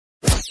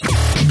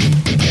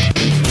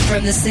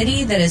From the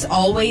city that has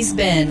always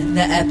been the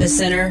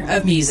epicenter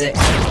of music,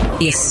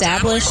 the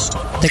established,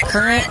 the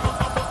current,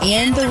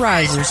 and the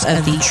risers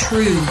of the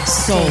true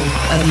soul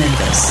of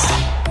Memphis.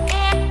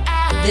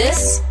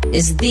 This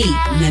is the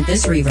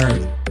Memphis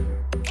Reverb.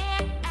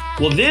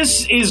 Well,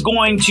 this is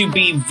going to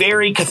be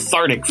very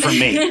cathartic for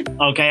me.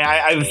 Okay,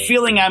 I have a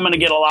feeling I'm going to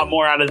get a lot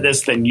more out of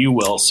this than you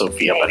will,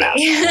 Sophia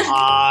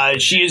Bonasso.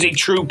 She is a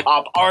true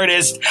pop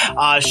artist.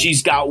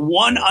 She's got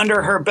one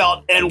under her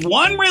belt and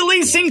one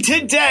releasing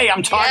today.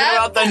 I'm talking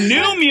about the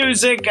new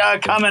music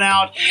coming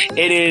out.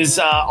 It is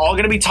all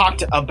going to be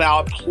talked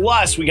about.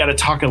 Plus, we got to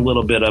talk a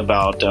little bit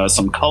about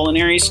some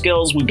culinary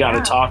skills. We got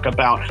to talk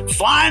about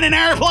flying an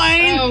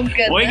airplane. Oh,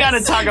 goodness. We got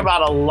to talk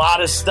about a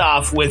lot of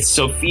stuff with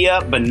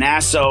Sophia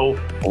Bonasso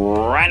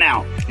right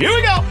now. Here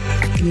we go.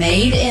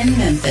 Made in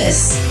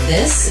Memphis,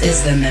 this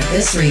is the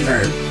Memphis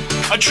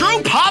Reverb. A true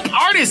pop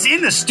artist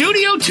in the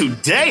studio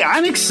today.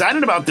 I'm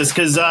excited about this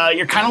because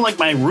you're kind of like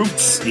my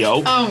roots,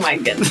 yo. Oh, my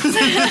goodness.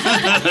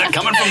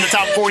 Coming from the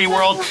top 40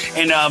 world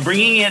and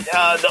bringing it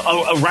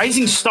a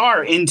rising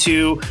star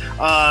into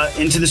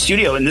the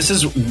studio. And this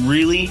is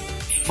really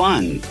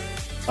fun.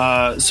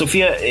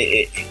 Sophia,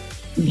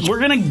 we're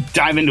going to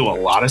dive into a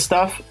lot of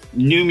stuff,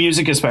 new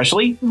music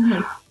especially.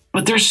 Mm-hmm.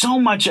 But there's so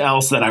much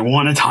else that I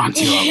want to talk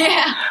to you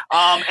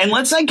about. And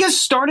let's, I guess,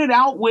 start it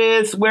out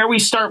with where we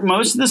start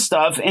most of the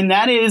stuff. And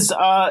that is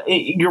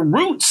your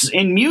roots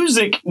in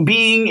music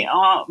being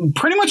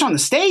pretty much on the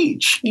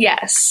stage.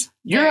 Yes.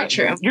 Very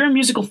true. You're a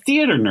musical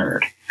theater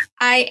nerd.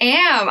 I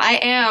am.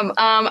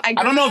 I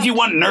don't know if you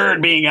want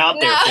nerd being out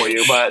there for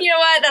you, but you know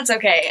what? That's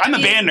okay. I'm a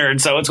band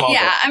nerd, so it's all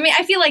yeah. good. I mean,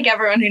 I feel like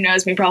everyone who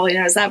knows me probably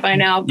knows that by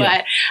now.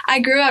 But I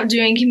grew up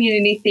doing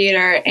community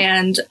theater,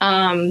 and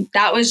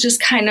that was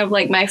just kind of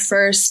like my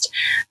first.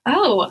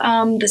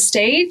 The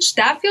stage,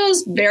 that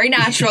feels very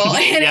natural,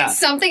 and it's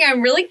something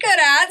I'm really good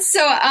at.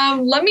 So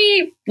let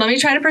me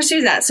try to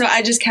pursue that. So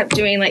I just kept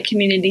doing like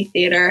community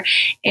theater,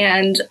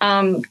 and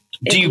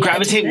do you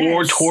gravitate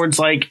more towards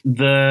like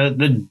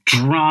the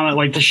drama,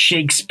 like the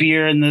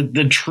Shakespeare and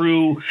the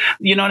true,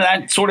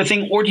 that sort of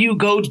thing? Or do you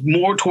go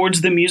more towards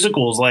the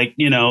musicals, like,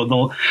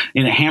 the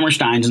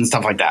Hammersteins and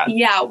stuff like that?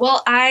 Yeah,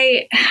 well,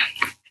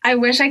 I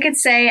wish I could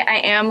say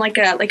I am like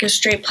a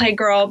straight play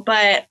girl,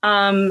 but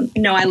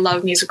no, I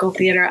love musical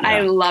theater. Yeah. I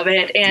love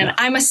it. And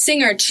I'm a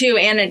singer too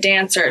and a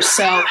dancer.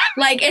 So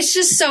like it's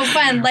just so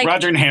fun. Like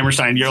Roger and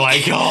Hammerstein, you're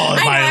like,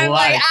 my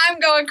life. Like, I'm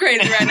going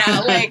crazy right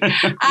now. Like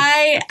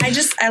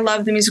I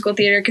love the musical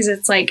theater because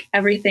it's like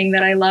everything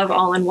that I love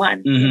all in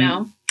one,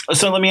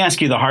 So let me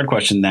ask you the hard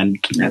question then.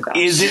 Oh,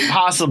 is it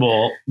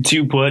possible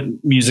to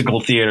put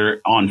musical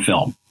theater on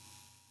film?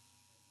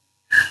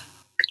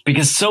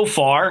 Because so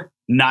far,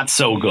 not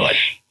so good.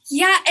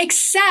 Yeah,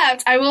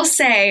 except I will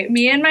say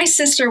me and my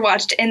sister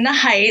watched In the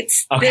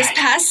Heights this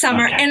past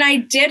summer, and I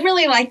did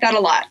really like that a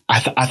lot. I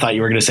thought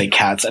you were going to say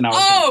Cats, and I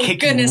was going to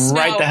kick you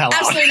right the hell out.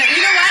 Absolutely not.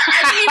 You know what?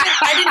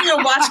 I didn't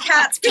even watch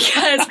Cats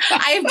because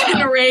I've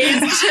been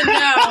raised to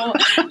know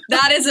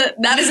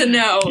that is a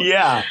no.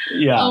 Yeah.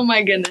 Oh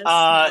my goodness.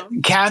 No.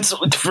 Cats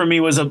for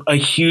me was a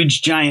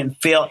huge giant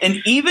fail, and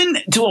even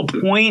to a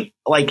point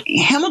like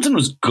Hamilton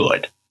was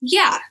good.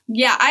 Yeah.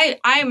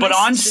 I'm. But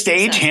on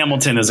stage,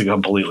 Hamilton is a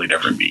completely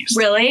different beast.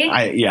 Really?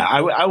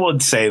 I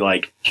would say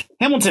like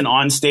Hamilton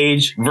on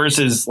stage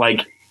versus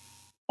like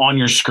on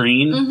your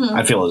screen,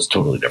 I feel is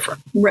totally different.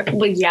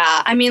 Well,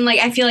 yeah. I mean, like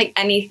I feel like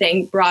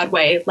anything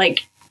Broadway, like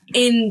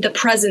in the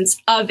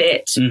presence of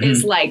it,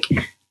 is like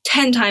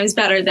 10 times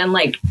better than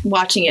like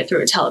watching it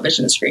through a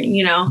television screen.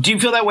 Do you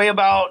feel that way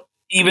about?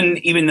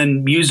 Even the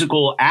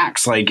musical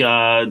acts, like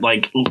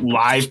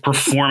live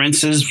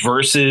performances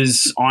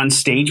versus on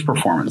stage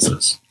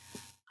performances.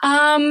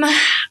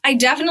 I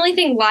definitely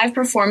think live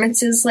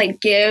performances like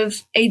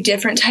give a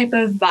different type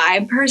of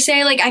vibe per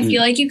se. Like I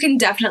feel like you can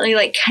definitely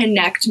like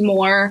connect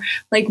more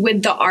like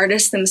with the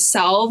artists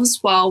themselves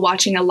while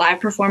watching a live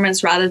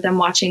performance rather than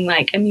watching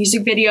like a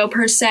music video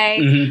per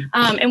se.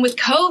 And with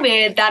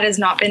COVID, that has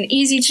not been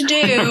easy to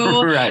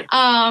do. Right.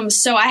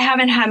 So I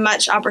haven't had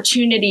much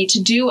opportunity to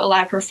do a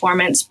live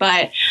performance,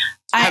 but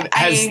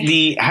has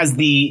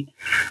the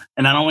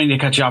and I don't mean to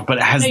cut you off,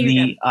 but has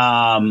the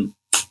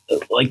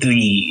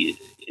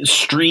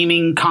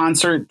streaming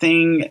concert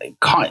thing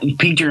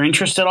piqued your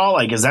interest at all?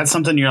 Like, is that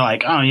something you're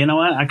like, oh, you know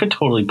what? I could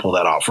totally pull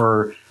that off.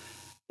 Or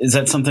is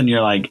that something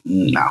you're like,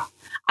 no?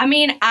 I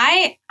mean,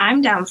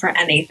 I'm down for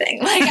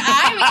anything. Like,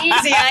 I'm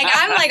easy. Like,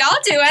 I'm like,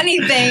 I'll do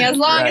anything as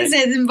long as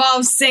it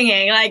involves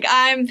singing. Like,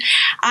 I'm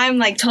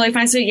like totally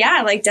fine. So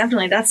yeah, like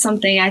definitely that's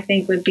something I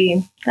think would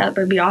be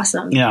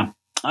awesome. Yeah.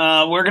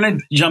 We're going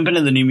to jump into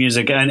the new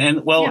music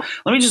and let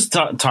me just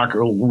talk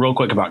real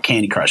quick about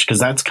Candy Crush, because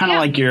that's kind of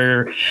like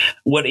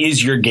what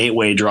is your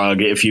gateway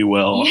drug, if you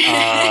will,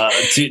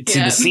 to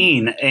the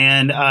scene.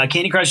 And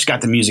Candy Crush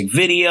got the music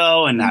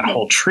video and that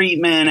whole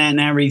treatment and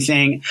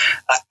everything.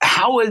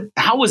 How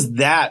was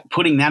that,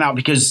 putting that out?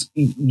 Because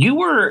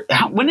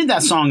when did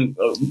that song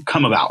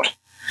come about?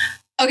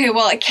 Okay,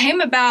 well, it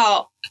came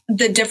about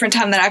the different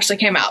time that actually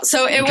came out.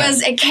 So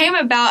it came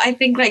about, I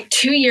think like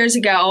 2 years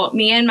ago.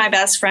 Me and my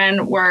best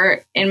friend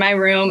were in my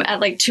room at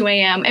like 2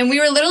 a.m. and we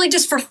were literally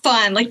just for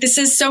fun. Like, this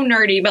is so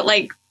nerdy, but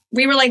like,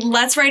 we were like,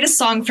 let's write a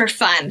song for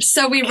fun.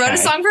 So we wrote a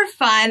song for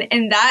fun,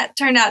 and that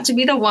turned out to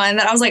be the one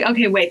that I was like,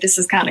 okay, wait, this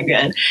is kind of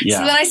good. Yeah.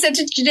 So then I said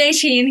to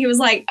JT, and he was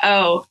like,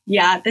 oh,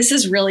 yeah, this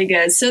is really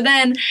good. So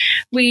then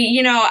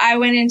I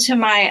went into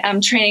my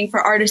training for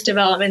artist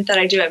development that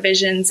I do at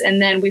Visions,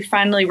 and then we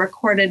finally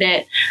recorded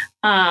it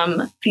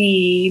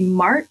the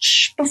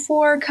March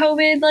before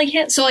COVID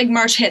hit. So like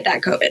March hit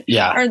that COVID.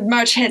 Yeah. Or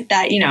March hit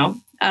that,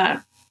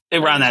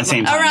 around that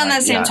same time. Around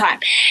that same time.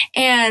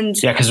 And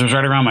yeah, because it was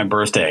right around my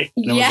birthday.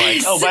 And yes. It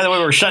was like, oh, by the way,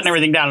 we're shutting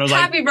everything down. It was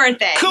happy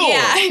birthday. Cool.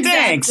 Yeah, exactly.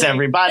 Thanks,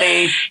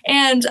 everybody.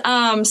 And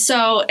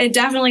so it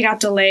definitely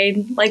got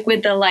delayed, like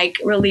with the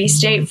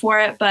release date for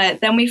it. But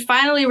then we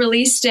finally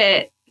released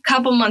it a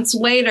couple months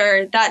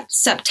later, that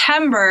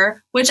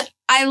September, which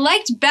I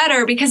liked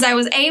better because I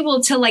was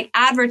able to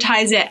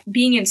advertise it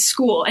being in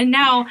school. And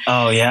now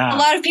a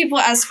lot of people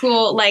at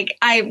school,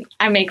 I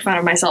make fun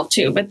of myself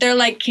too, but they're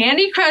like,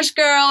 Candy Crush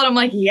girl. And I'm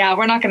like, yeah,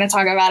 we're not going to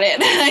talk about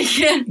it.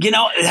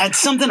 That's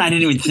something I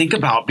didn't even think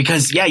about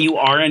because you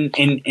are you're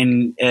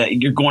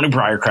going to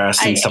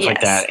Briarcrest and stuff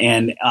like that.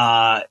 And,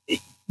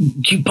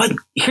 but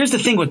here's the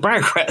thing with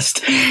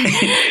Briarcrest,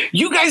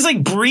 you guys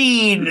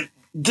breed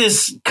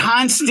this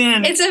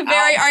constant, it's a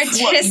very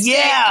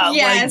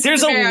artistic,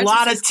 there's a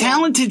lot of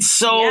talented.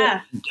 So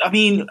I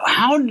mean,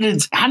 how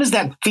does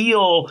that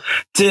feel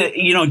to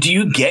do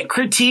you get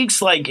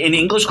critiques in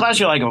English class?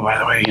 You're like, oh, by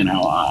the way,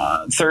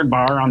 third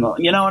bar on the,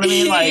 you know what I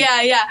mean?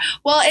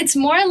 Well, it's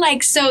more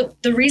so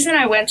the reason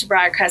I went to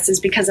Briarcrest is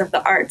because of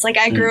the arts.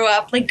 I grew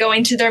up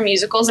going to their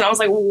musicals, and I was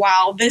like,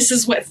 wow, this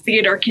is what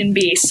theater can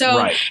be. So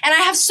and I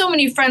have so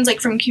many friends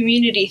from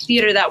community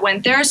theater that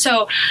went there.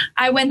 So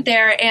I went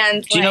there,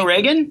 and do you know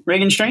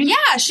Reagan Strain?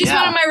 Yeah, she's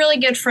one of my really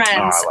good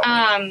friends.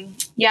 Oh,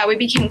 we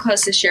became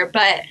close this year.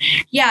 But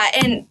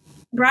and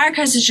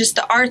Briarcrest is just,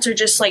 the arts are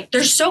just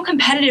they're so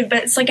competitive,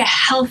 but it's a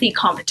healthy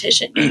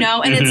competition,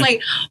 and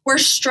it's we're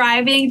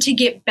striving to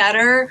get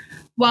better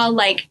while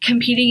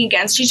competing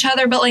against each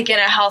other, but in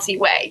a healthy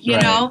way, you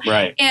know?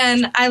 Right.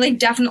 And I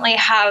definitely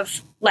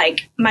have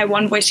my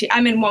One Voice,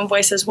 I'm in One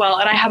Voice as well.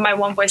 And I have my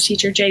One Voice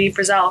teacher, JD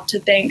Frizzell,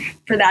 to thank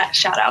for that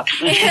shout out.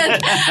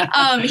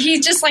 And he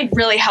just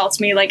really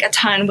helped me a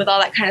ton with all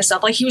that kind of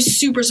stuff. He was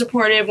super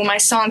supportive when my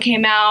song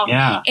came out.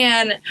 Yeah.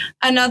 And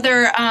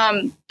another,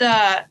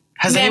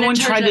 has anyone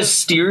tried to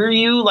steer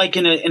you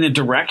in a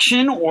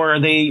direction, or are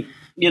they,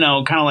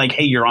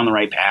 hey, you're on the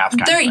right path?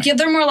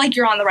 They're more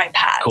you're on the right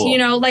path. Cool.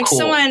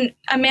 Cool.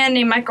 A man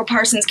named Michael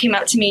Parsons came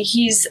up to me.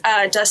 He's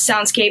does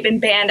soundscape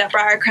and band at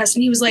Briarcrest,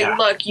 and he was like,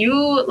 look,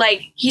 you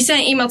he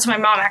sent an email to my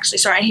mom actually,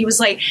 sorry, and he was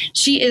like,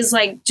 she is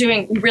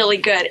doing really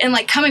good. And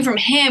coming from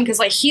him,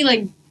 because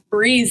he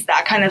breathes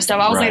that kind of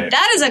stuff. I was like,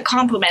 that is a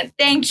compliment.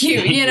 Thank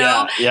you, you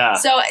know? Yeah.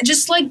 So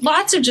just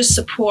lots of just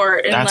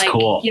support and that's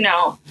cool.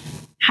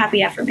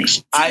 Happy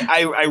affirmations.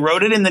 I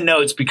wrote it in the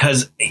notes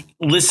because,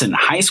 listen,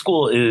 high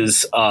school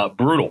is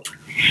brutal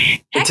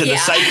to the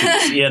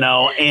psyche,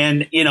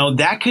 and,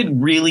 that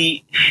could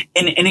really,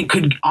 and it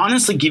could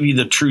honestly give you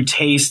the true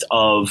taste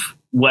of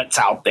what's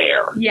out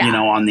there,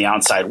 on the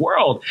outside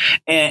world.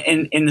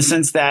 And in the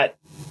sense that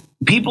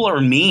people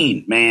are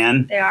mean,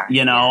 man. They are.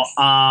 Yes.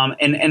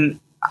 And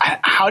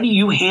how do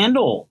you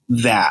handle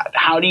that?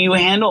 How do you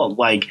handle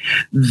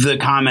the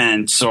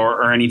comments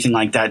or anything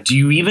like that? Do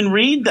you even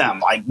read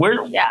them?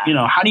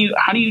 How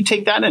do you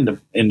take that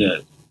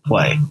into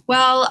play?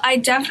 Well, I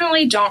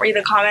definitely don't read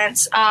the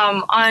comments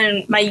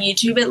on my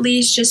YouTube, at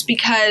least, just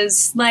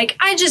because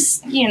I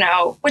just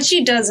what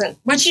you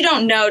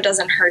don't know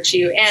doesn't hurt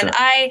you, and sure.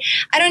 I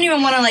don't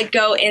even want to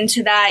go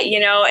into that,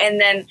 and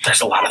then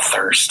there's a lot of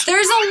thirst.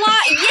 There's a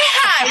lot,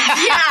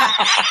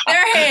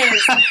 there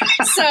is.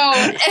 So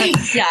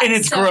and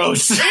it's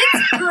gross.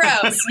 It's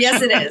gross.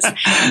 Yes, it is.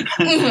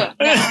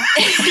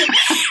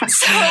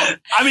 So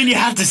I mean, you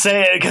have to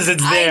say it because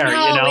it's there.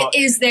 It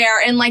is there,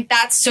 and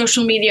that's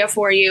social media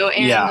for you.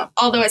 And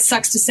although it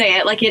sucks to say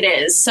it, it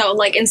is. So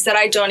instead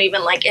I don't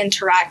even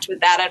interact with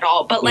that at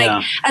all. But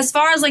as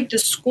far as the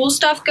school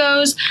stuff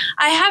goes,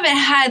 I haven't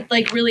had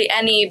really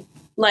any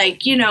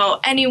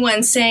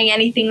anyone saying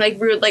anything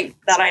rude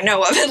that I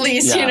know of, at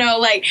least,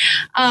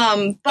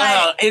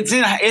 but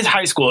it's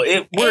high school.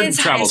 Word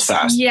travels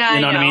fast. Yeah,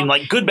 you know what I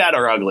mean? Good, bad,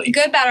 or ugly.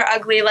 Good, bad, or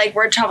ugly.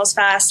 Word travels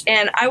fast.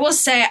 And I will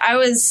say I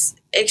was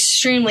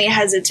extremely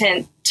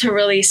hesitant to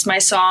release my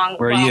song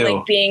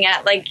while being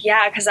at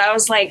because I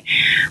was I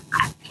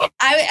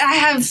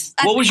have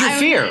what was your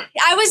fear?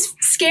 I was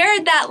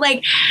scared that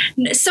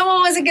someone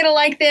wasn't gonna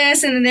like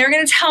this, and then they were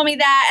gonna tell me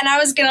that, and I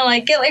was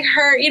gonna get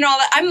hurt, all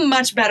that. I'm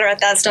much better at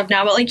that stuff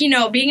now, but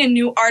being a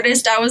new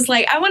artist, I was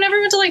I want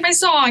everyone to like my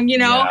song,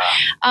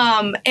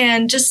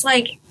 and just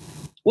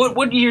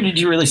what year did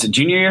you release it?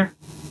 Junior year?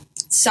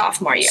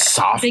 sophomore year.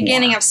 Sophomore.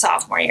 Beginning of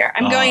sophomore year.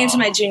 I'm going into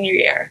my junior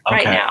year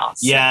right now.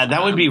 So, yeah,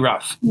 that would be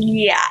rough.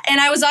 Yeah.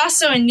 And I was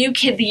also a new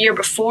kid the year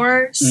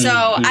before. So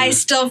I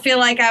still feel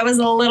like I was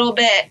a little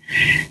bit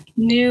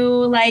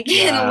new, like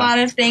in a lot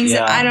of things.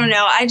 Yeah. I don't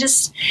know.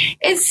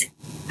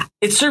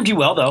 It served you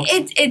well, though.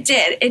 It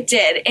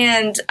did.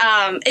 And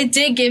it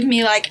did give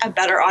me like a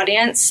better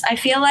audience, I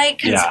feel like,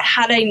 because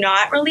had I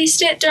not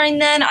released it during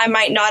then, I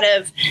might not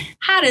have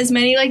had as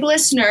many like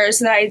listeners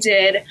that I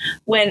did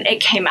when it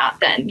came out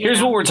then.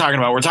 Here's what we're talking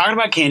about. We're talking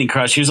about Candy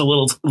Crush. Here's a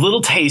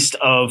little taste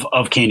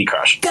of Candy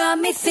Crush. Got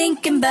me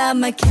thinking about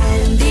my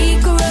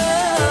Candy Crush.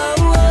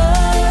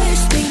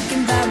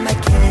 Thinking about my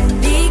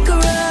Candy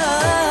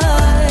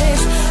Crush.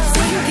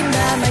 Thinking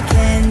about my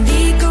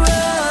Candy Crush.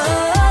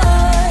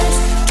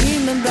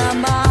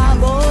 My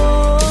boy,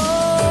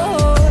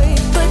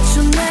 but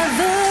you'll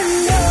never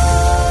know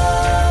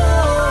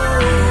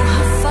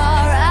how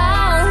far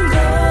I'll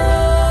go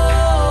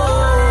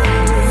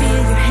to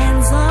feel your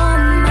hands on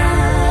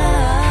mine,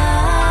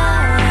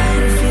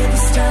 feel the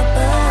stop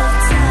of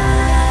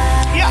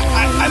time. Yeah,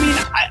 I mean,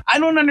 I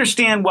don't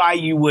understand why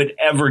you would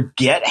ever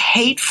get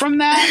hate from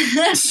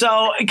that.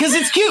 So, because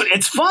it's cute,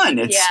 it's fun,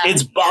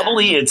 it's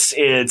bubbly, it's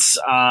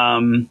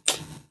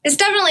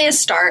definitely a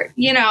start,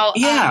 you know.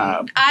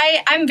 Yeah.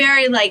 I'm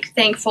very like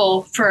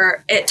thankful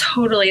for it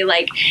totally,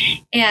 like,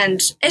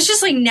 and it's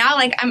just like now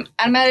like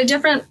I'm at a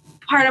different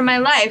part of my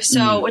life,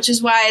 so which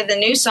is why the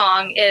new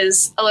song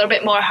is a little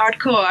bit more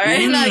hardcore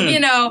and you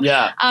know,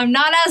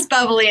 not as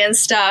bubbly and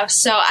stuff.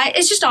 So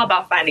it's just all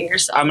about finding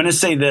yourself. I'm gonna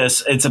say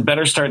this: it's a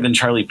better start than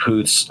Charlie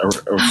Puth's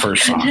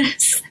first song.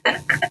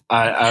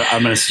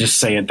 I'm gonna just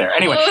say it there.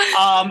 Anyway,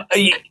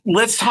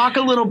 let's talk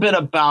a little bit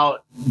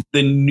about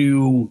the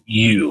new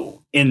you.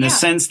 In the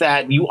sense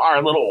that you are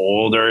a little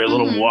older, a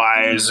little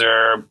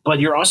wiser,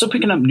 but you're also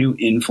picking up new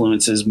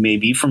influences,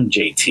 maybe from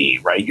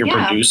JT, right? Your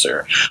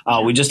producer.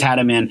 We just had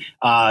him in.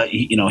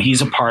 You know,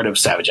 he's a part of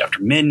Savage After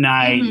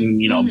Midnight,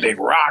 and you know, big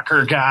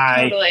rocker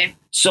guy. Totally.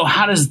 So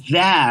how does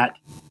that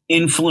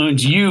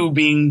influence you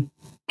being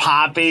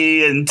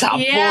poppy and top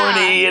 40,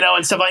 you know,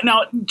 and stuff like?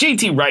 Now,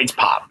 JT writes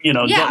pop. You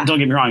know, don't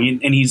get me wrong,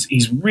 and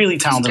he's really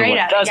talented at what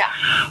he does.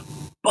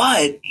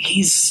 But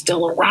he's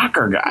still a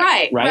rocker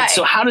guy, right?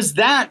 So how does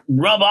that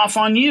rub off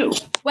on you?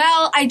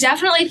 Well, I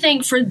definitely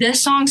think for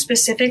this song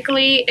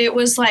specifically, it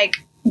was like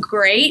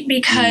great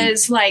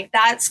because like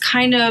that's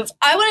kind of,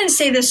 I wouldn't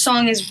say this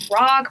song is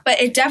rock, but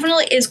it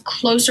definitely is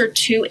closer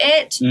to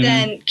it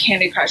than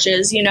Candy Crush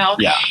is, you know?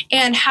 Yeah.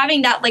 And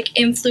having that like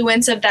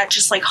influence of that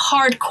just like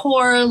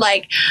hardcore,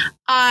 like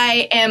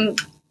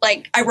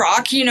I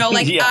rock, you know,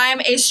 like I'm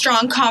a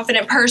strong,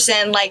 confident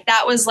person. Like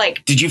that was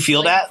like. Did you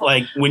feel that?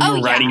 Like when you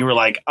were writing, you were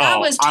like, oh, that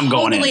was I'm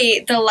going in.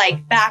 Totally the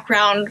like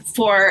background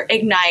for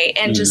Ignite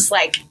and just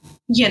like,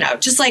 you know,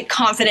 just like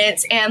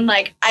confidence and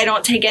like I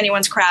don't take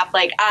anyone's crap.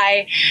 Like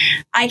I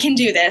can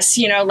do this,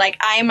 you know, like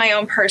I am my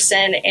own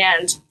person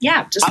and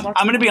just I'm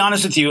going to be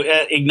honest with you.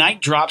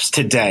 Ignite drops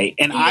today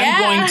and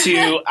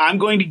I'm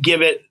going to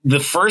give it the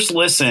first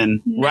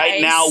listen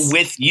right now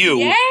with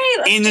you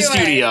in the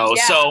studio.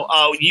 Yeah. So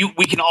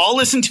we can all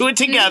listen to it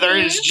together.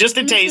 It's just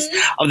a taste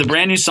of the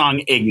brand new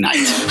song Ignite.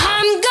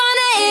 I'm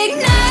gonna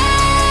ignite.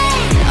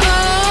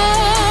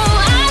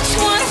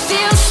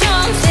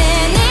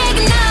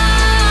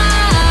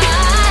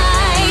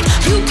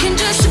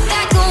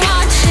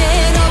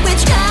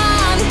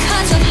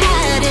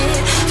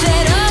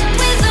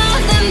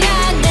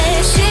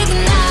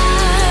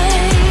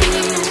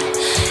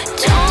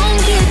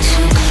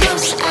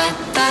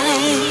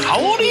 How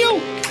old are you?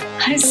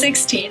 I'm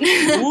 16.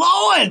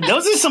 Lord,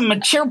 those are some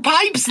mature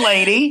pipes,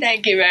 lady.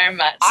 Thank you very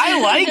much. I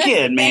like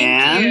it,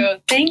 man.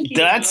 Thank you.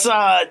 That's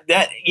I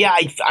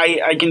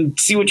can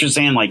see what you're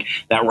saying, like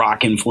that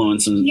rock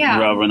influence and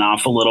rubbing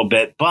off a little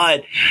bit,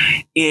 but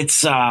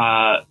it's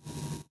I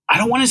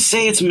don't want to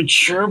say it's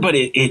mature, but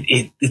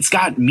it's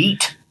got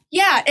meat.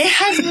 Yeah, it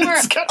has more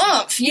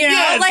oomph, you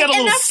know, like,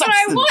 and that's what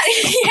I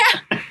wanted.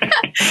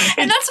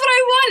 And that's what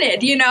I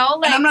wanted, you know.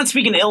 Like, and I'm not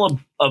speaking ill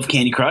of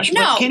Candy Crush,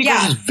 but Candy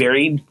Crush is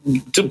very,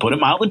 to put it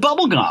mildly,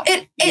 bubblegum.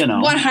 You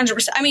know,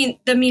 100%. I mean,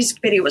 the music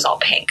video was all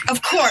pink.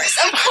 Of course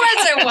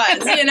it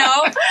was. You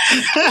know,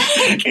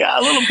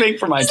 a little pink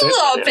for my taste. A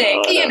little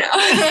pink, you know.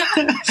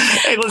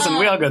 Hey, listen,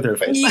 we all go through a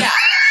phase. Yeah.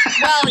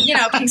 Well, you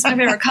know, pink's my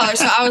favorite color.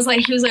 So I was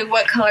like, he was like,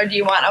 what color do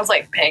you want? I was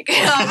like, pink.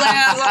 I was like,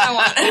 that's what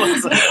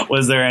I want.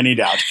 Was there any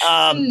doubt?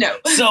 No.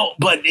 So,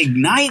 but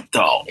Ignite,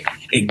 though.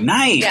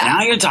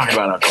 Now you're talking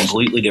about a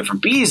completely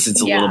different beast.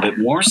 It's a little bit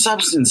more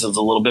substance. It's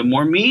a little bit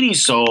more meaty.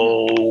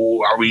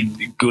 So are we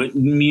good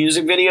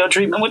music video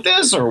treatment with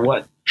this or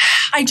what?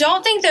 I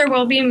don't think there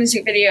will be a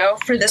music video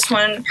for this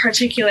one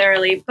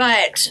particularly,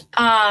 but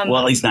well,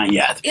 at least not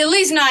yet. At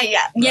least not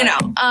yet, you know.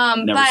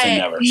 Never say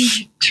never.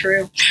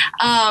 True.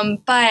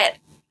 But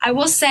I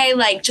will say,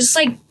 like, just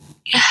like,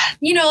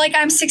 you know, like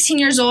I'm 16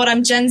 years old,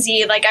 I'm Gen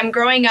Z, like I'm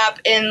growing up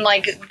in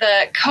like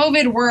the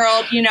COVID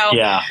world, you know.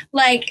 Yeah.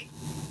 Like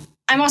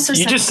I'm also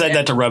You just said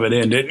that to rub it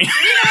in, didn't you?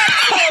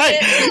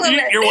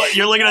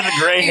 You're looking at the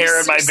gray hair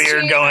in my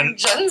beard going,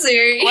 Gen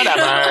Z.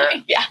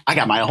 whatever. Yeah. I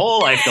got my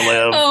whole life to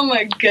live. Oh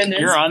my goodness.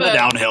 You're on the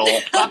downhill.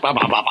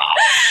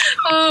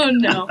 Oh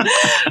no.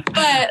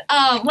 But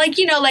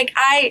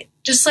I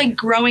just like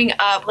growing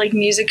up, like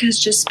music has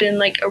just been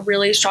like a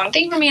really strong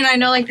thing for me. And I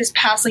know like this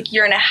past like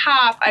year and a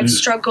half, I've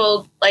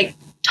struggled like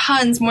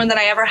tons more than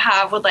I ever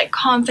have with like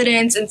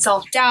confidence and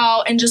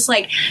self-doubt and just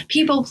like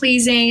people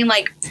pleasing and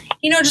like,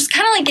 just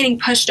kind of like getting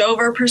pushed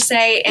over per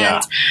se.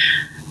 And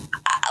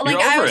I'm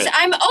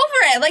over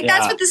it. Like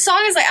that's what the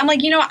song is like. I'm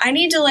like, I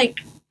need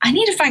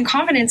to find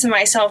confidence in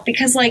myself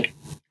because like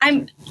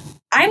I'm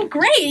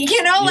great,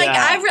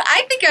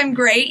 I think I'm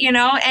great, and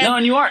no,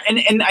 and you are.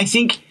 And I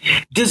think,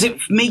 does it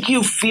make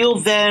you feel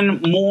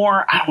then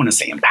more, I don't want to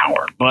say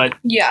empowered, but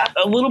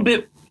a little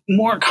bit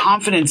more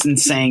confidence in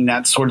saying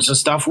that sorts of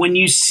stuff when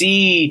you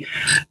see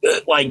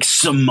like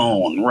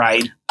Simone,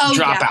 right?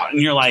 Drop out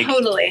and you're like,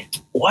 totally.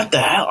 What the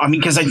hell? I mean,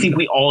 because I think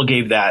we all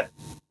gave that,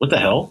 what the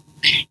hell?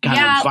 Kind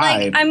of vibe.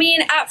 Like, I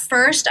mean, at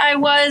first I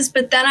was,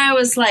 but then I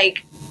was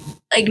like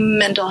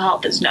mental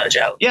health is no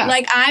joke. Yeah.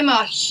 Like I'm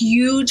a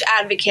huge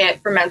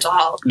advocate for mental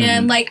health.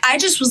 And like, I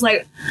just was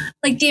like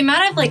the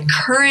amount of like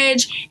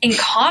courage and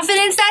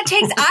confidence that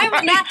takes.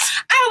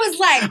 I was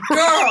like,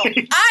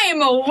 girl, I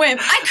am a wimp.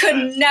 I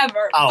could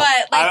never. Oh,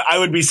 but like, I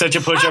would be such a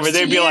pushover.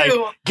 They'd be like,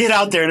 get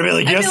out there. And I'd be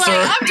like, yes,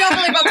 sir. I'm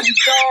definitely about to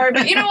door,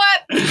 but you know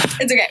what?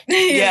 It's okay.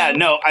 Yeah,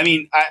 no, I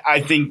mean,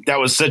 I think that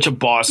was such a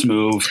boss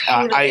move.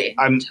 Totally.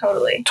 I'm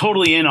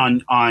totally in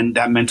on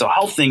that mental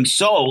health thing.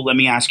 So let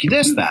me ask you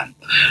this then.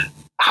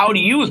 How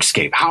do you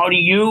escape? How do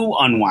you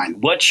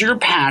unwind? What's your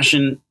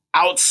passion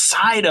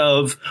outside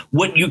of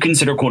what you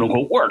consider quote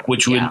unquote work,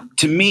 which would,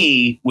 to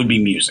me, would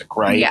be music,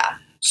 right? Yeah.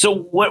 So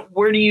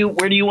where do you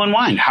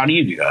unwind? How do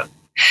you do that?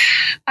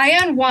 I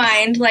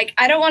unwind, like,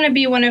 I don't want to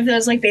be one of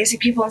those, like, basic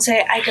people and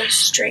say, I go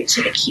straight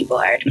to the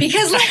keyboard.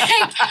 Because, like,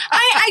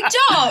 I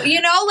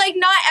don't, like,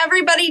 not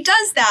everybody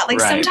does that. Like,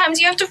 sometimes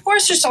you have to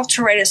force yourself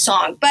to write a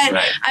song.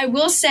 But I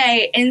will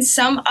say, in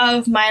some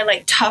of my,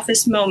 like,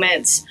 toughest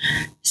moments,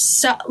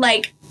 so,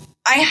 like,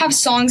 I have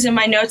songs in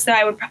my notes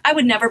that I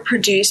would never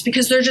produce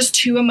because they're just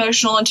too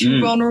emotional and too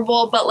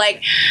vulnerable. But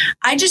like,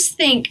 I just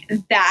think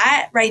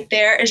that right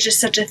there is just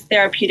such a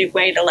therapeutic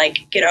way to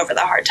like get over the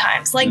hard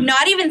times. Like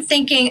not even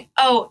thinking,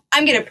 oh,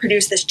 I'm going to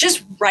produce this,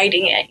 just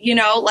writing it,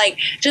 like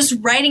just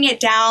writing it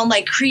down,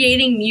 like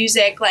creating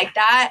music like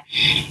that.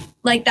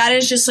 Like that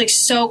is just like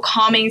so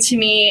calming to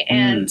me.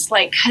 And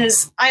like,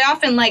 cause I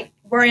often like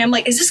worry, I'm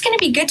like, is this going to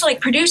be good to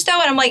like produce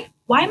though? And I'm like,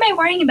 why am I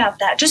worrying about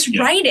that? Just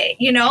write it,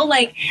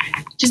 like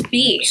just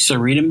be. So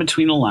read in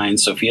between the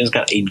lines. Sophia's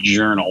got a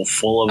journal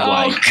full of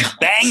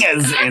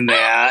bangers in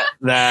there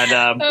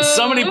that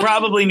somebody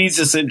probably needs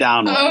to sit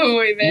down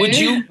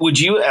with. Would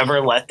you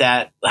ever let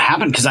that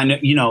happen? Because I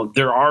know,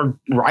 there are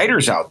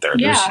writers out there.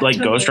 There's like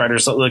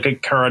ghostwriters like a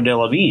Cara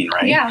Delevingne,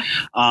 right? Yeah.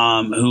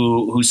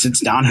 Who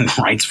sits down and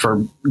writes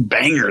for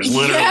bangers,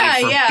 literally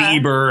for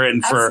Bieber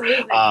and for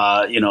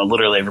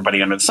literally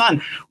everybody under the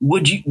sun.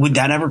 Would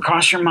that ever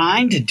cross your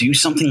mind to do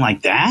something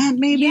like that?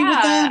 Maybe with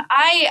that?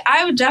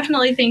 I would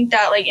definitely think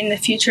that like in the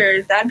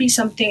future that'd be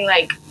something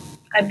like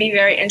I'd be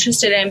very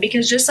interested in,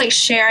 because just like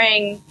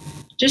sharing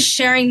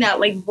that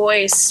like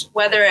voice,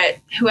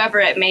 whoever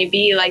it may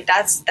be, like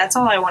that's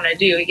all I want to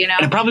do, And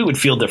it probably would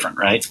feel different,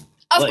 right?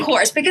 Of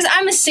course, because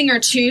I'm a singer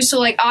too. So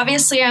like,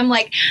 obviously I'm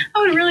like,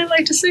 I would really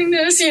like to sing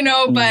this,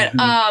 but,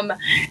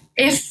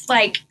 if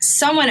like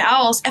someone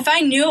else, if I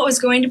knew it was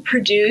going to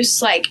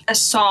produce like a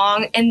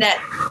song and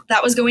that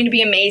was going to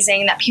be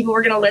amazing, that people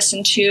were going to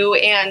listen to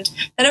and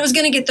that it was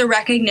going to get the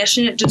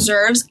recognition it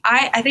deserves,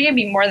 I think I'd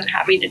be more than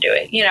happy to do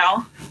it,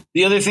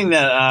 The other thing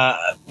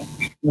that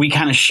we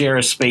kind of share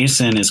a space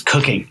in is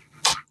cooking.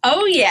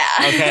 Oh, yeah.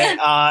 Okay.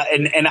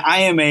 And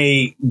I am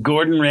a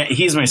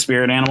he's my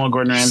spirit animal.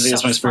 Gordon Ramsay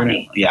is my spirit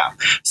animal. Yeah.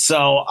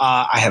 So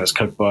I have his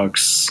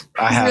cookbooks.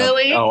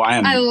 Really? Oh,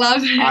 I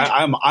love it.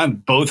 I'm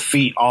both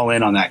feet all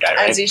in on that guy,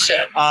 right? As you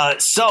should.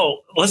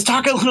 So let's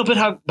talk a little bit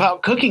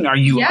about cooking. Are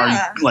you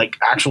like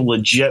actual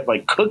legit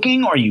like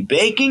cooking? Or are you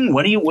baking?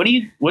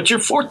 What's your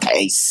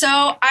forte? So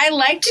I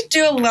like to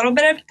do a little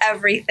bit of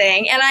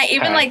everything. And I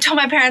even like told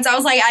my parents, I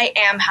was like, I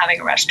am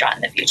having a restaurant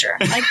in the future.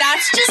 Like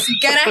that's just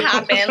gonna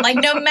happen. Like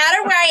no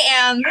matter where I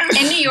am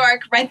in New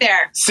York, right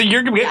there. So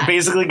you're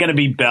basically going to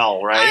be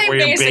Belle, right? Where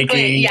you're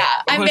baking.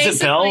 Yeah. Was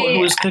it Belle who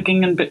was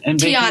cooking and baking?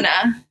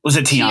 Tiana. Was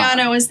it Tiana?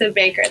 Tiana was the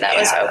baker that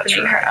was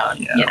opening her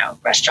own,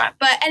 restaurant.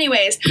 But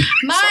anyways,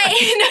 no,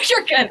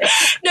 you're good.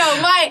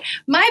 No,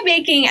 my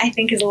baking I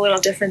think is a little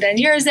different than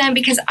yours then,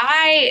 because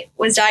I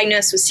was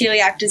diagnosed with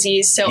celiac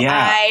disease, so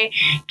I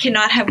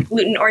cannot have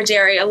gluten or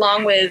dairy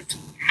along with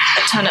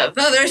a ton of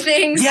other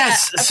things.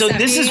 Yes. So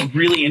this is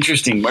really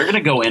interesting. We're going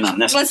to go in on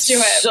this. Let's do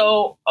it.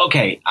 So,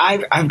 okay,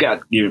 I've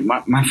got,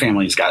 my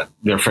family's got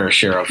their fair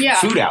share of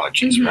food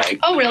allergies, right?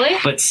 Oh, really?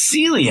 But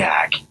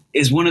celiac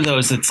is one of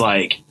those that's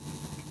like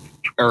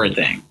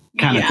everything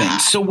kind of thing.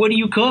 So what do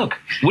you cook?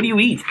 What do you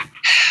eat?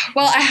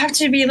 Well, I have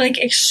to be like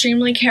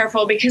extremely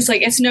careful because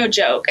like it's no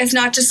joke. It's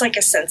not just like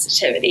a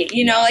sensitivity,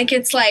 you know, like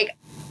it's like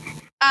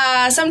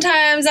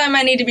sometimes I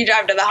might need to be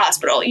driven to the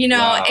hospital, you know,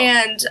 Wow.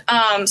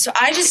 and so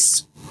I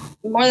just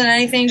more than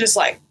anything just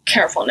like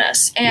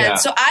carefulness. And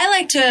so I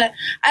like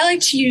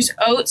to use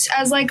oats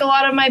as like a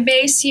lot of my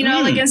base, you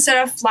know, like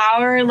instead of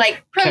flour,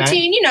 like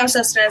protein, you know,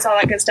 sustenance, all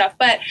that good stuff.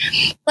 But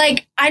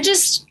like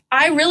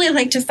I really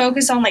like to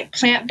focus on like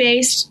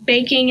plant-based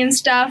baking and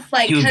stuff.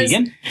 Like, You a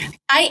vegan?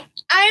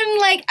 I'm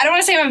like, I don't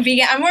want to say I'm a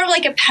vegan. I'm more of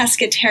like a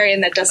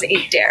pescatarian that doesn't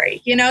eat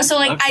dairy, you know? So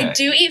like I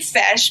do eat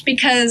fish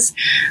because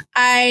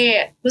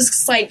I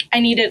was like, I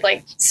needed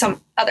like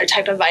some other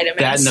type of vitamin.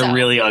 That and the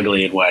really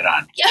ugly and white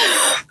on. Yeah.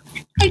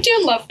 I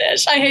do love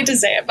fish. I hate to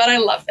say it, but I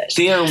love fish.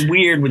 They are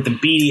weird with the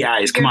beady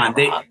eyes. Come You're on.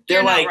 not wrong. They're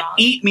You're not like, wrong.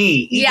 eat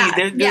me. Eat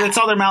me. That's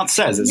all their mouth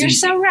says. Is You're eat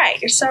so me. right.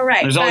 You're so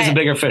right. There's always But- a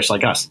bigger fish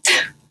like us.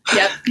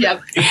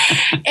 Yep.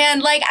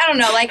 And like, I don't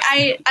know, like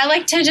I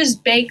like to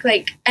just bake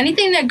like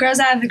anything that grows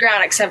out of the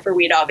ground except for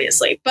weed,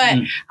 obviously. But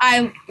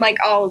I like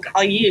I'll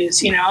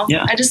use, you know.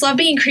 Yeah. I just love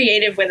being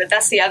creative with it.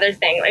 That's the other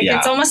thing. Like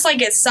it's almost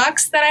like it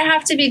sucks that I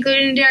have to be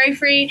gluten and dairy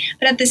free,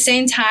 but at the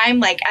same time,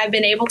 like I've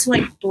been able to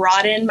like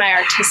broaden my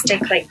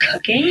artistic like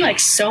cooking like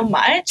so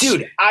much.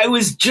 Dude, I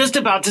was just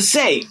about to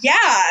say,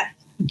 Yeah.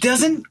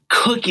 doesn't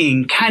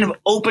cooking kind of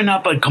open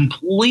up a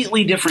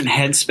completely different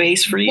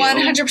headspace for you?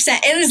 100%.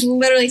 It is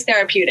literally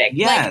therapeutic.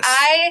 Yes.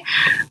 Like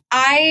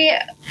I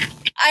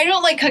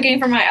don't like cooking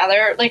for my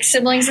other like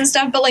siblings and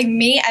stuff, but like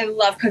me, I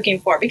love cooking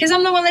for because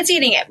I'm the one that's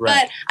eating it.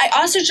 Right. But I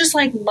also just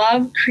like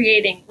love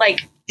creating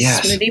like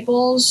smoothie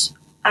bowls.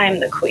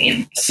 I'm the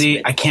queen.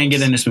 See, I can't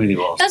get into smoothie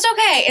bowls. That's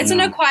okay. It's an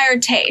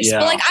acquired taste. Yeah.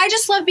 But like I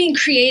just love being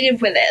creative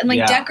with it and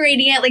like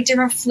decorating it like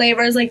different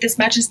flavors, like this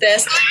matches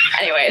this.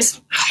 Anyways.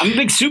 I'm a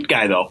big soup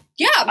guy though.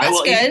 Yeah,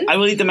 that's good. I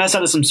will eat the mess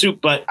out of some soup,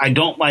 but I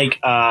don't like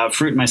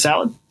fruit in my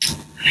salad.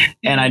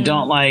 And I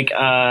don't like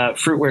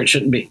fruit where it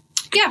shouldn't be.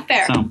 Yeah,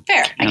 fair. So,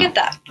 fair. I get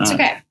that. It's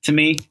okay. To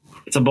me,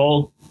 it's a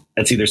bowl.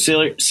 It's either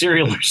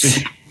cereal or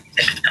soup.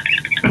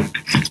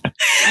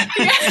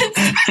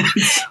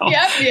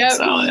 Yep.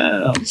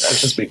 So,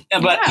 that's just me.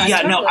 But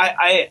no,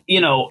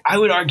 totally. I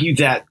would argue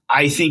that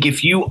I think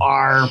if you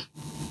are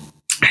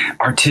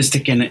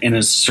artistic in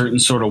a certain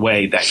sort of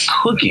way, that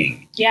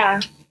cooking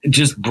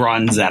just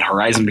broadens that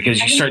horizon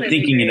because you start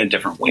thinking in a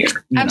different way.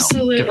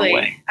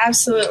 Absolutely.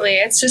 Absolutely.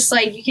 It's just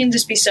like you can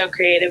just be so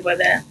creative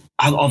with it.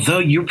 Although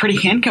you're pretty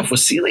handcuffed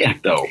with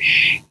celiac though.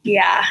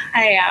 Yeah,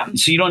 I am.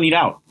 So you don't eat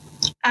out.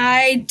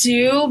 I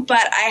do,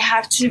 but I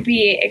have to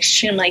be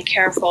extremely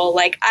careful.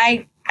 Like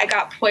I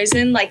got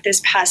poisoned like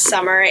this past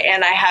summer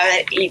and I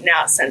haven't eaten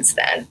out since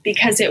then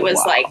because it was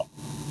like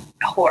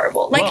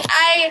horrible. Like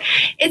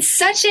it's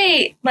such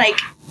a like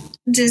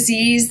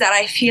disease that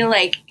I feel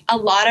like a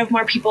lot of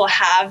more people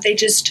have. They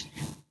just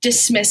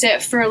dismiss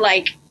it for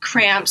like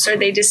cramps or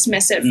they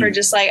dismiss it for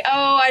just like,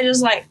 oh, I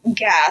just like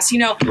gas, you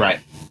know? Right.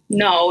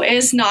 No,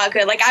 it's not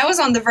good. Like I was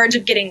on the verge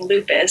of getting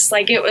lupus.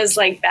 Like it was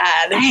like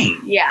bad.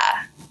 Dang. Yeah.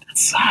 That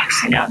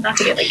sucks. I know, not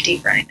to get like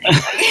deep or anything.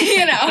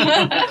 You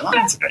know.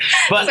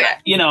 But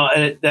you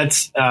know,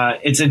 that's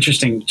it's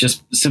interesting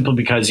just simply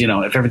because, you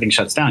know, if everything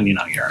shuts down, you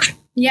know, you're all right.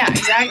 Yeah,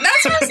 exactly.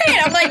 That's what I'm saying.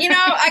 I'm like, you know,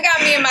 I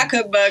got me in my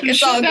cookbook.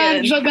 It's all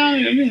good. Shut down.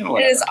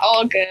 It is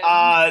all good.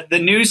 The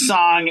new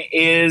song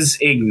is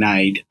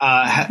Ignite.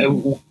 I'm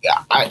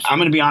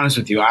going to be honest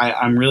with you.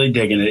 I'm really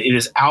digging it. It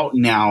is out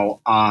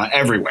now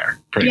everywhere,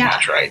 pretty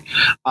much, right?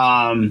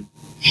 And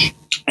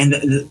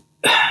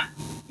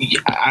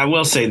I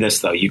will say this,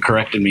 though. You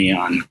corrected me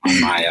on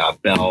my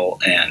Belle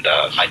and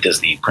my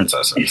Disney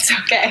princesses. It's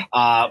okay.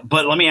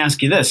 But let me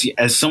ask you this.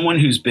 As someone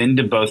who's been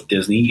to both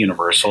Disney,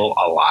 Universal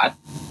a lot,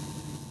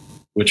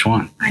 which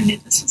one? I knew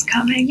this was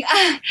coming.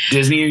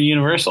 Disney or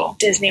Universal?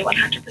 Disney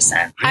 100%.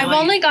 Really? I've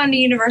only gone to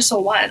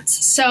Universal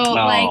once. So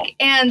like,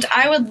 and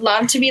I would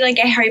love to be like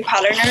a Harry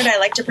Potter nerd. I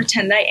like to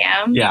pretend I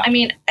am. Yeah. I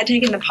mean, I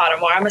take in the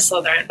Pottermore. I'm a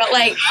Slytherin, but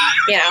like,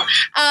 you know,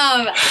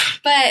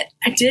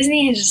 but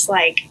Disney is just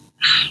like,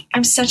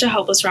 I'm such a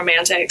hopeless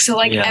romantic. So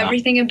like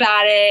everything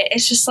about it,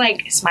 it's just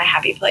like, it's my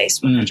happy place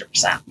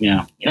 100%.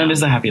 Yeah. That is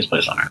the happiest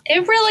place on earth.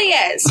 It really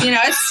is. You know,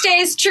 it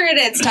stays true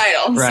to its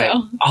title. Right.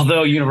 So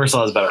Although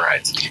Universal has better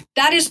rides.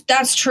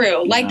 that's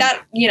true. Like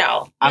that, you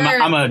know.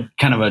 I'm a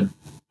kind of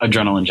a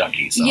adrenaline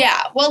junkie. So.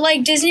 Yeah. Well,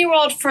 like Disney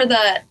World for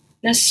the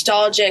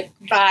nostalgic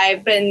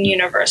vibe and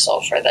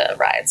Universal for the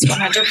rides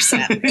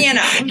 100%. You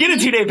know. Get a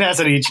 2-day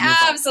pass at each.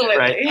 Absolutely.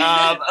 Right.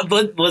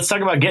 Let's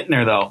talk about getting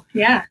there though.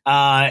 Yeah.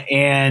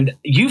 And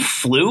you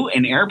flew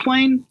an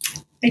airplane?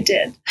 I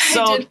did.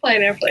 So I did fly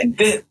an airplane.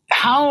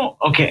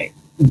 Okay.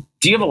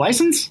 Do you have a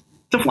license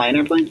to fly an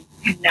airplane?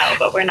 No,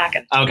 but we're not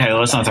going to. Okay,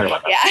 let's not talk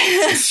about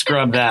that. Yeah.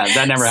 Scrub that.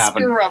 That never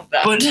happened. Scrub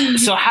that. But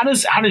so how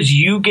does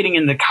you getting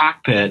in the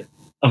cockpit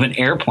of an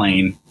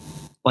airplane,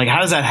 like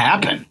how does that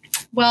happen?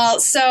 Well,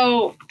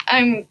 so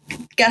I'm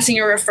guessing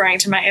you're referring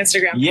to my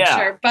Instagram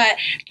picture. But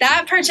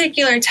that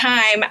particular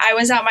time, I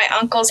was at my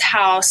uncle's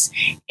house,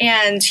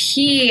 and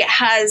he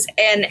has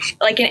an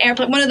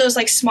airplane, one of those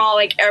like small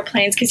like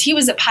airplanes, because he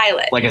was a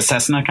pilot. Like a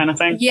Cessna kind of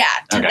thing? Yeah,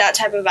 Okay. that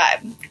type of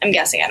vibe. I'm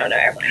guessing. I don't know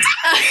airplanes.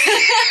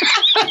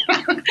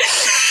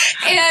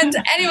 And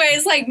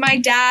anyways, like my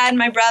dad,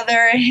 my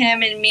brother,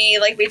 him and me,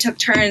 like we took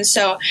turns.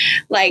 So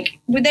like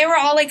they were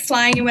all like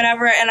flying and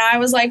whatever. And I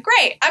was like,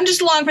 great, I'm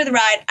just along for the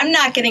ride. I'm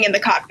not getting in the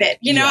cockpit.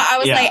 You know, I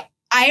was like,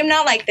 I am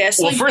not like this.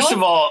 Well, like, first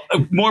of all,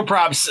 more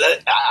props.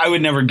 I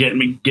would never get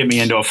me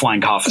into a flying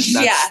coffin.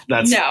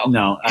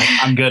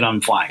 I'm good on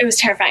flying. It was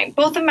terrifying.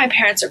 Both of my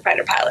parents are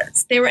fighter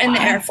pilots. They were in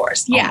the Air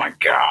Force. Yeah. Oh my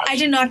god. I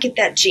did not get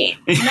that gene.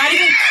 Not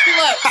even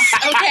close.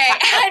 Okay.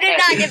 I did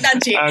not get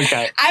that gene.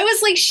 Okay. I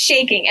was like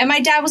shaking, and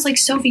my dad was like,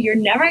 "Sophie, you're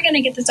never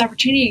gonna get this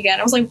opportunity again."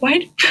 I was like,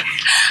 "What?"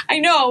 I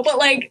know, but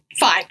like,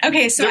 fine.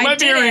 Okay, so there I might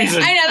did be a it.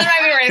 reason. I know there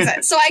might be a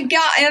reason. So I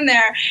got in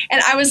there,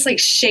 and I was like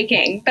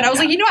shaking, but I was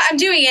like, you know what? I'm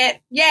doing it.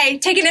 Yay!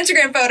 Take an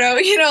Instagram photo.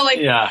 You know, like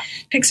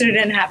Pixar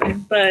didn't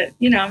happen, but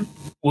you know.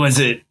 Was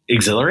it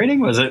exhilarating?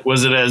 Was it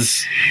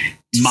as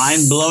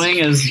mind blowing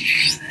as?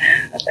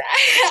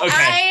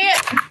 I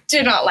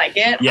did not like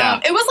it. Yeah.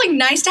 It was like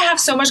nice to have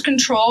so much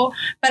control,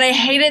 but I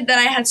hated that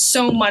I had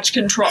so much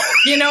control.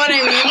 You know what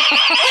I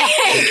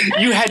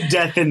mean? You had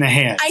death in the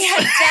hands. I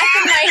had death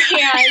in my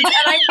hands,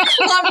 and I'm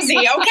clumsy.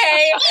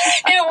 Okay,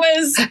 it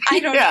was. I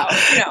don't know.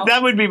 You know.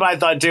 That would be my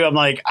thought too. I'm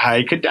like,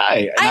 I could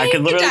die, and I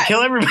could literally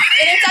kill everybody.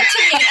 And it's up to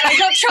me, and I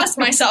don't trust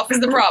myself is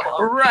the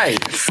problem. Right.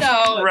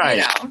 So right.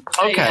 You know,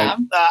 so, okay. Yeah.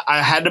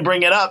 I had to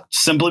bring it up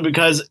simply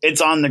because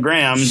it's on the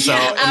gram, so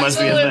it must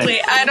be a thing.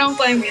 Absolutely. I don't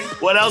blame you.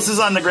 What else is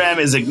on the gram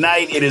is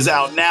Ignite. It is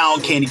out now.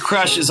 Candy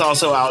Crush is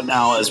also out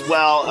now as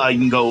well. You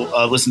can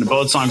go listen to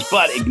both songs,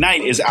 but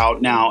Ignite is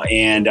out now,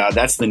 and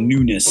that's the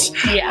newness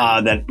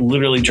that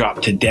literally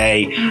dropped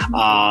today.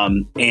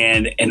 I'm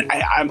going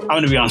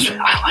to be honest with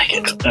you, I like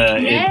it.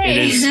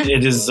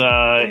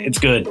 It's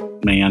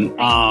good, man.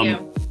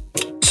 Thank you.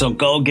 So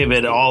go give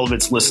it all of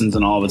its listens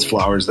and all of its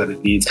flowers that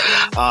it needs.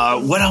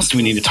 What else do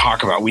we need to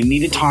talk about? We need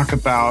to talk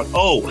about,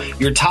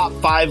 your top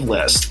 5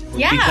 list.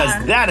 Yeah.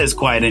 Because that is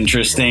quite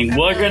interesting.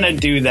 We're going to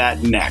do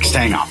that next.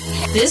 Hang on.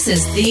 This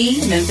is the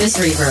Memphis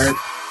Reverb.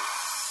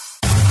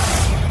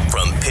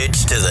 From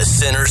pitch to the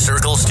center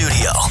circle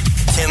studio,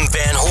 Tim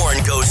Van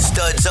Horn goes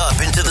studs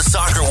up into the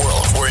soccer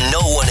world where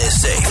no one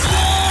is safe.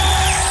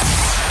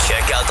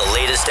 Check out the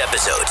latest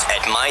episodes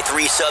at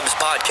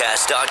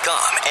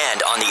my3subspodcast.com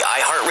and on the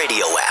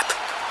iHeartRadio app.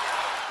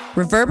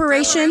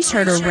 Reverberations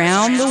heard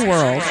around the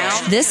world.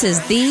 This is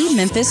the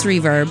Memphis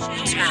Reverb.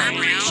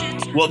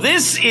 Well,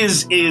 this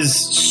is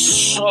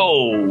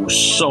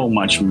so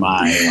much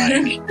my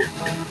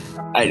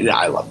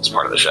I love this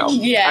part of the show.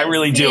 Yes, I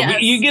really do.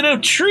 yes. You get a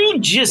true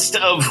gist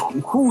of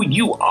who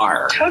you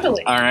are.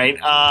 Totally. All right.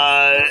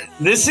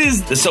 This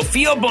is the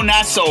Sophia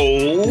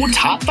Bonasso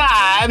top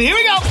 5. Here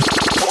we go.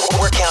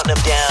 We're counting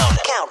them down.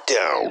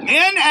 Countdown.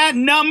 In at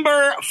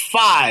number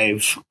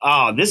 5.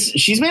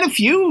 She's made a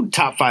few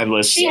top 5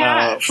 lists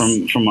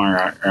from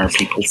our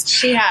people.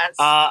 She has.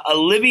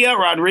 Olivia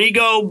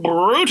Rodrigo,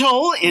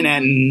 Brutal, in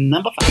at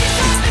number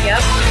 5.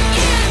 Yep.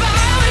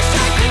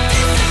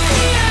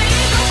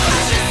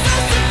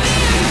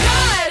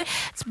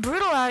 It's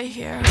brutal out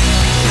here.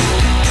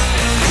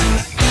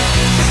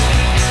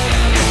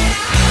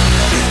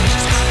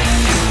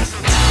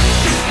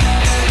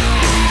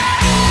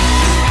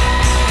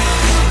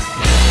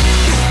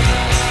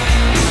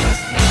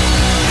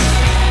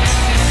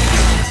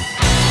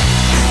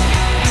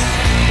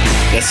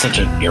 That's such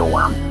an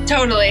earworm.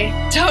 Totally.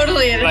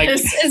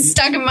 It's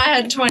stuck in my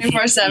head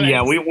 24/7.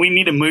 Yeah, we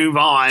need to move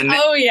on.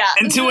 Oh yeah.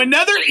 Into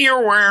another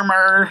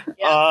earwormer.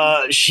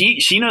 Yeah.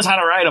 She knows how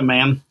to write them,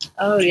 man.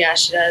 Oh yeah,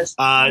 she does.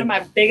 One of my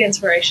big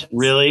inspirations.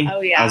 Really?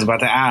 Oh yeah. I was about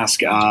to ask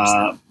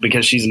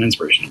because she's an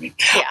inspiration to me.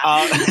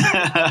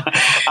 Yeah.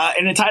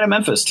 And it's tied to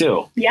Memphis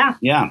too. Yeah.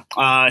 Yeah.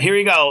 Here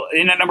we go.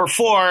 In at number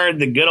 4,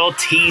 the good old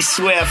T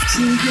Swift,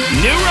 New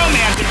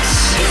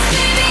Romantics.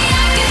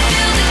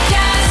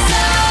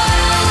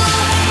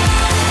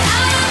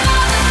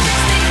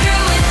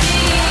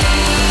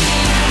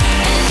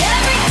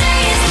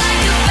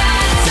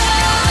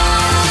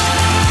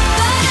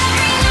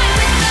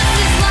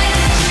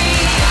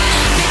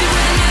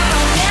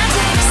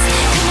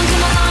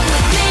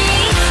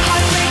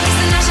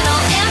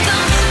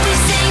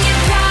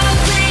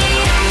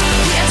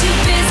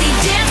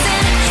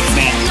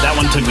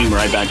 Took me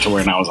right back to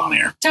when I was on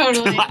air.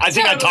 Totally. I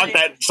think I talked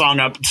that song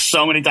up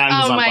so many times.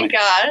 Oh my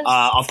gosh.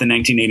 Off the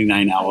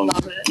 1989 album. I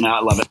love it.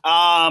 I love it.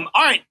 All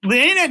right.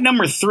 Then at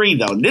number 3,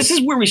 though, this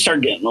is where we start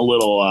getting a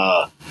little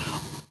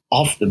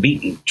off the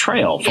beaten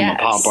trail from a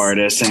pop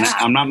artist, and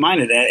I'm not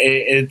minded.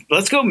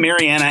 Let's go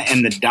Mariana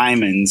and the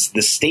Diamonds,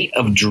 The State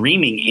of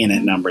Dreaming, in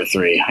at number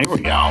 3. Here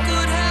we go.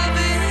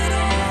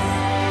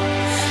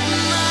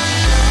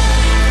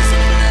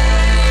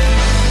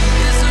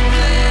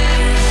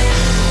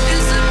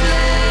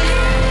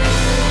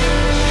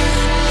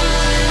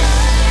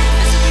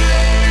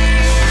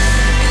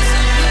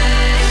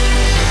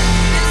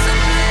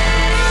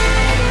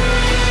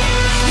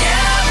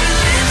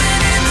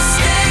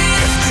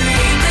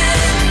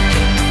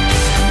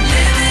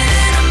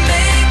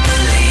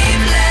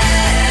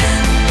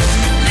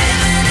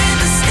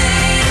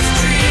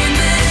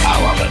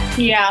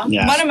 Yeah.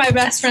 Yeah. One of my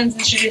best friends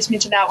introduced me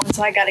to that one,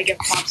 so I got to give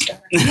props to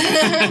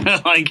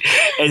her. Like,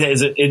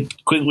 it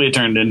quickly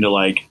turned into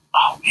like,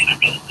 oh man, I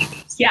really like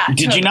this. Yeah. Did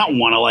totally. you not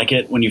want to like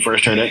it when you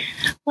first heard it?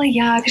 Well,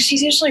 yeah, because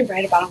she's usually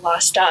right about a lot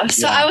of stuff.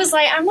 So Yeah. I was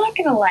like, I'm not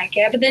going to like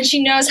it. But then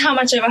she knows how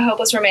much of a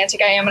hopeless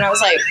romantic I am. And I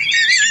was like,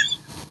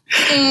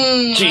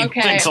 Gee,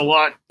 okay. thanks a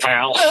lot,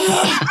 pal.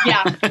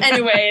 Yeah.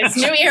 Anyways,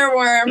 new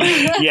earworm.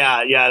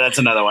 yeah, that's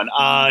another one.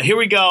 Here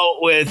we go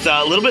with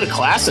a little bit of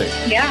classic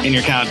Yeah. in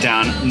your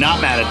countdown. Not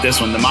mad at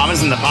this one. The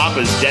Mamas and the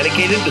Papas,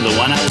 dedicated to the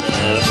one I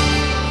love.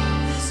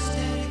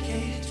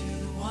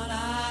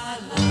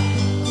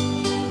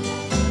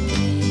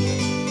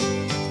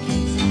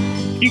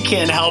 You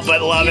can't help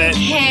but love it.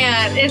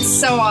 Can't. It's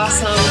so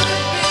awesome.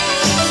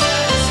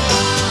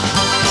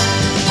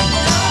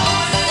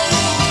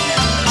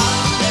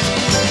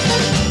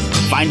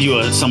 Find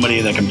you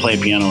somebody that can play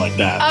piano like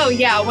that. Oh,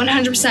 yeah,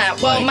 100%.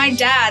 Well, Like- my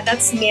dad,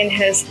 that's me and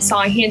his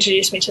song. He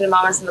introduced me to the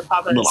Mamas and the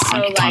Papas. Little So,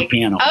 honky-tonk like,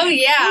 piano. oh,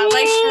 yeah,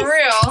 like for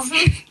real.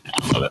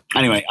 Love it.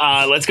 Anyway,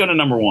 let's go to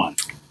number one.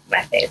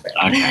 My favorite.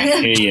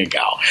 Okay, here you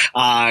go.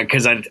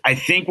 Because I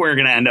think we're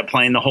going to end up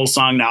playing the whole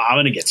song. Now, I'm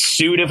going to get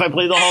sued if I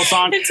play the whole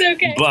song. It's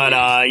okay. But,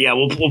 yeah,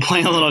 we'll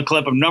play a little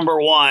clip of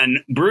number one,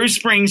 Bruce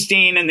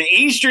Springsteen and the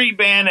E Street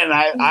Band. And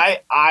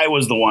I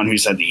was the one who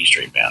said the E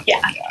Street Band.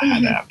 Yeah. I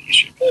had to have the E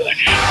Street Band there.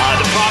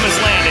 The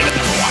Promised Land at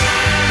number one.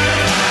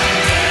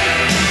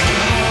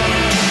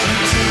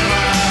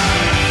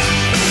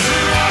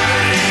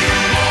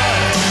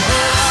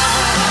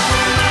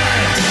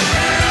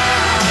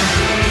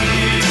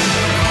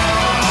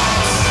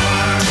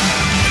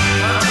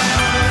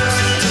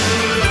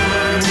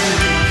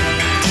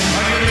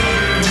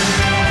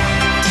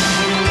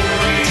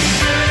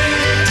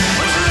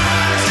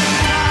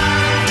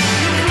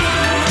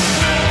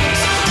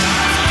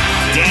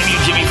 Damn you,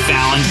 Jimmy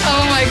Fallon.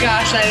 Oh, my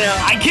gosh, I know.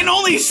 I can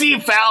only see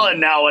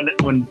Fallon now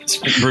when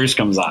Bruce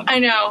comes on. I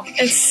know.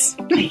 I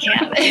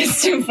can't.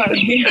 It's too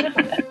funny.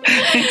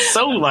 It's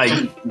so, like,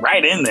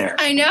 right in there.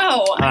 I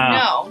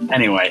know.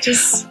 Anyway.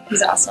 Just,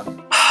 he's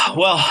awesome.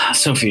 Well,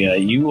 Sophia,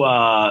 you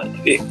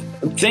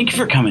thank you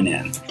for coming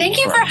in. Thank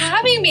you for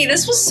having me.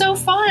 This was so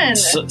fun.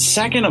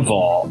 Second of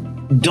all,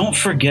 don't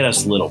forget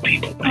us little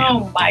people, man.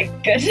 Oh my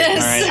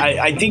goodness. All right,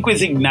 I think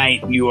with Ignite,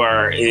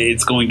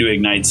 it's going to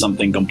ignite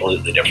something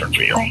completely different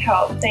for you. I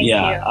hope. Thank you.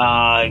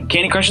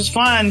 Candy Crush is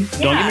fun.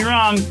 Don't get me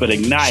wrong, but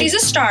Ignite. She's a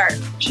star.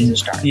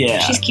 Yeah,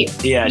 She's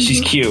cute. Yeah,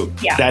 she's cute.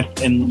 Yeah.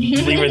 And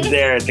leave her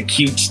there at the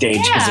cute stage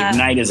because Yeah.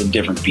 Ignite is a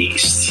different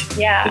beast.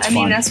 Yeah, It's I mean,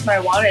 fun. that's what I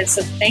wanted.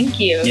 So thank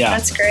you. Yeah.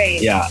 That's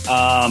great. Yeah.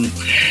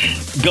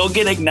 Go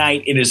get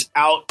Ignite. It is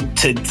out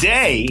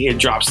today. It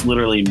drops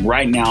literally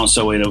right now,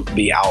 so it'll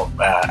be out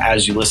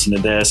as you listen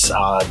to this.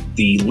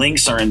 The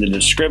links are in the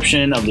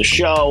description of the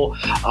show.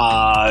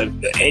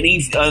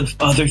 Any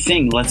other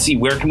thing? Let's see.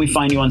 Where can we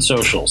find you on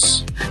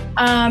socials?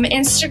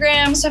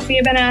 Instagram,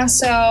 Sophia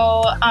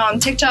Benasso.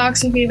 TikTok,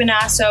 Sophia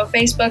Benasso.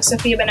 Facebook,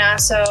 Sophia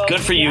Benasso.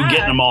 Good for you,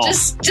 getting them all.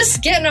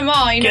 Just getting them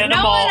all. You know, Getting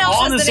them no all one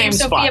else in has the the name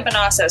same Sophia spot.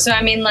 Benasso. So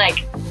I mean,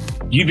 like,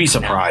 You'd be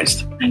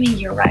surprised.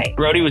 you're right.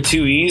 Brody with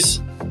 2 E's,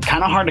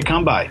 kind of hard to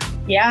come by.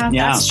 Yeah,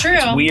 that's true.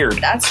 It's weird.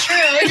 That's true.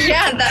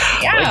 Yeah,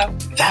 Like,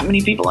 that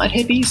many people had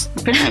hippies.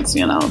 Parents,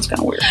 it's kind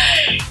of weird.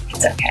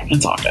 it's okay.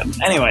 It's all good.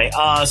 Anyway,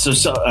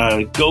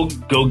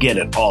 go get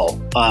it all.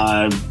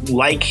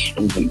 Like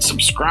and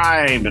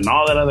subscribe and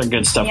all that other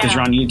good stuff because Yeah.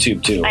 you're on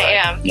YouTube too. I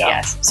right? am. Yeah.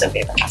 Yes,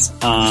 Sophia Benasso.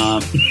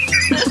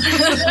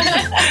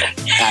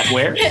 At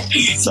where?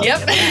 So,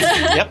 Yep.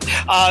 Yep.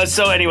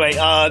 So anyway,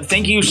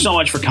 thank you so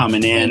much for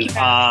coming in.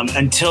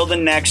 Until the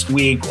next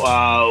week,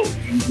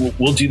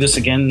 we'll do this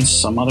again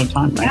some other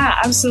time, right? Yeah,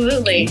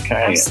 absolutely.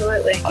 Okay.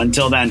 Absolutely.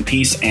 Until then,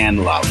 peace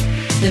and love.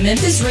 The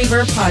Memphis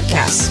Reverb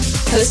Podcast,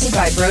 hosted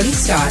by Brody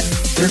Scott,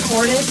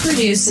 recorded,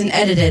 produced, and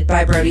edited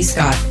by Brody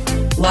Scott.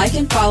 Like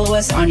and follow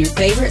us on your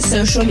favorite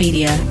social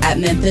media at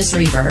Memphis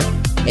Reverb.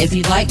 If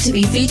you'd like to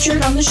be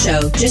featured on the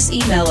show, just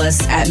email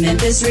us at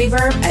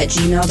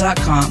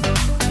memphisreverb@gmail.com.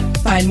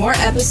 Find more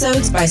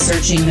episodes by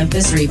searching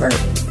Memphis Reverb.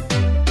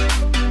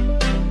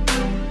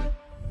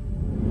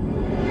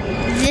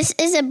 This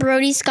is a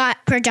Brody Scott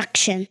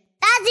production.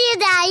 That's you,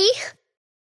 Daddy.